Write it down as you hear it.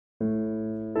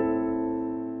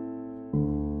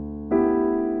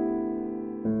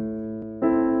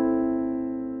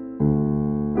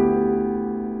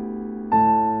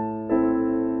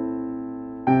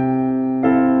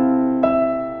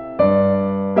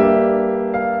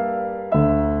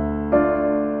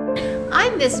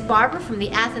Miss Barbara from the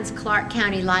Athens-Clarke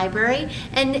County Library,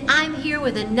 and I'm here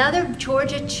with another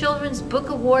Georgia Children's Book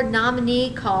Award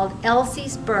nominee called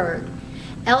Elsie's Bird.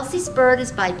 Elsie's Bird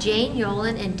is by Jane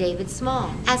Yolen and David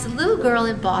Small. As a little girl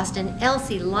in Boston,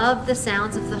 Elsie loved the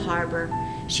sounds of the harbor.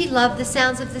 She loved the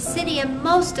sounds of the city, and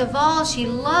most of all, she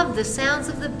loved the sounds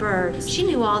of the birds. She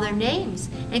knew all their names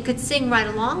and could sing right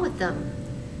along with them.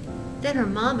 Then her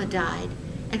mama died,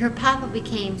 and her papa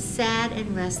became sad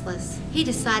and restless. He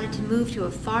decided to move to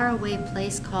a faraway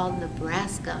place called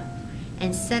Nebraska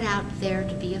and set out there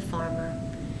to be a farmer.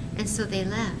 And so they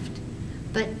left.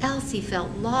 But Elsie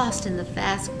felt lost in the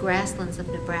vast grasslands of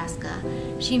Nebraska.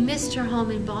 She missed her home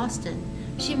in Boston.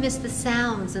 She missed the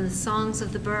sounds and the songs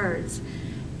of the birds.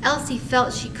 Elsie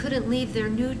felt she couldn't leave their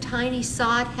new tiny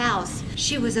sod house.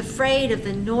 She was afraid of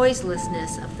the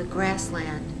noiselessness of the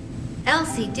grassland.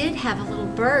 Elsie did have a little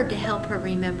bird to help her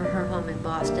remember her home in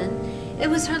Boston.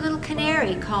 It was her little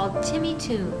canary called Timmy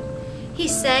Toon. He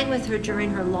sang with her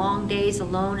during her long days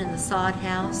alone in the sod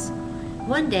house.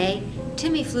 One day,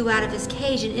 Timmy flew out of his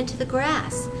cage and into the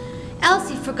grass.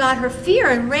 Elsie forgot her fear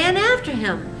and ran after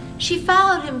him. She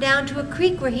followed him down to a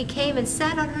creek where he came and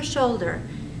sat on her shoulder.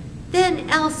 Then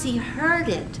Elsie heard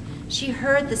it. She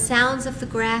heard the sounds of the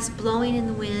grass blowing in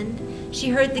the wind. She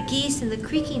heard the geese and the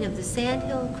creaking of the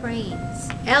sandhill cranes.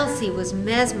 Elsie was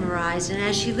mesmerized, and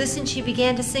as she listened, she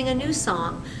began to sing a new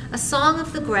song, a song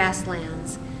of the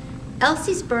grasslands.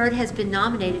 Elsie's Bird has been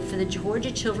nominated for the Georgia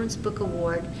Children's Book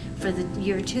Award for the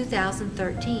year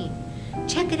 2013.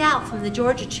 Check it out from the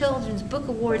Georgia Children's Book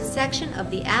Award section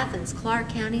of the Athens-Clarke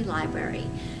County Library.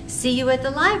 See you at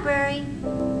the library!